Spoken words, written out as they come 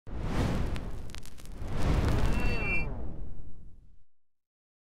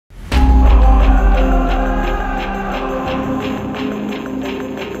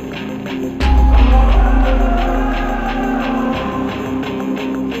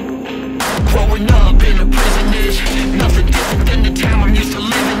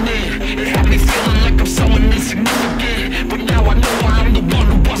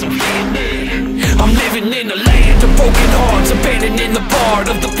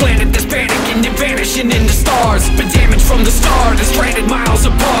part of the planet that's panicking and vanishing in the stars. Been damaged from the start, and stranded miles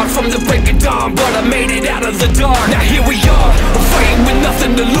apart from the break of dawn, but I made it out of the dark. Now here we are, afraid with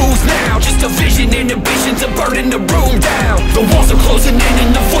nothing to lose now. Just a vision, inhibitions are burning the room down. The walls are closing in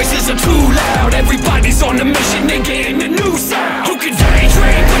and the voices are too loud. Everybody's on a mission, they're getting the news out. You can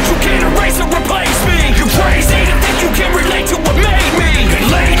daydream, but you can't erase or replace me. You're crazy to think you can relate to what made me. And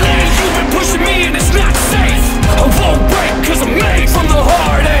lately, you've been pushing me and it's not safe. I won't break, cause I'm made from the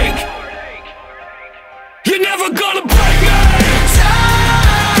heartache. You're never gonna break me.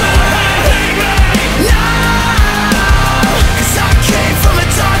 Go ahead, hate me. No, cause I came from a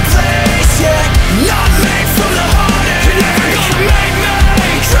dark place, yeah. Not made from the heartache. You're never gonna make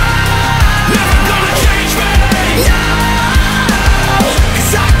me try. Never gonna change me. No,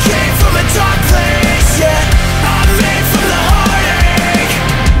 cause I came from a dark place, yeah. I'm made from the heartache.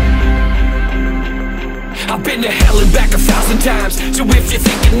 I've been to hell and back 1,000 times. So if you're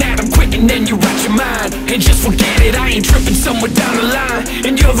thinking that I'm quitting, then you're out your mind. And just forget it, I ain't tripping somewhere down the line.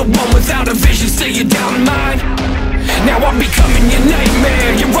 And you're the one without a vision, still you're down mine. Now I'm becoming your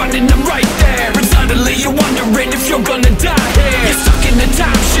nightmare. You're running, I'm right there. And suddenly you're wondering if you're gonna die here. You're stuck in the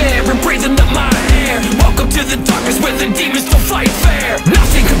time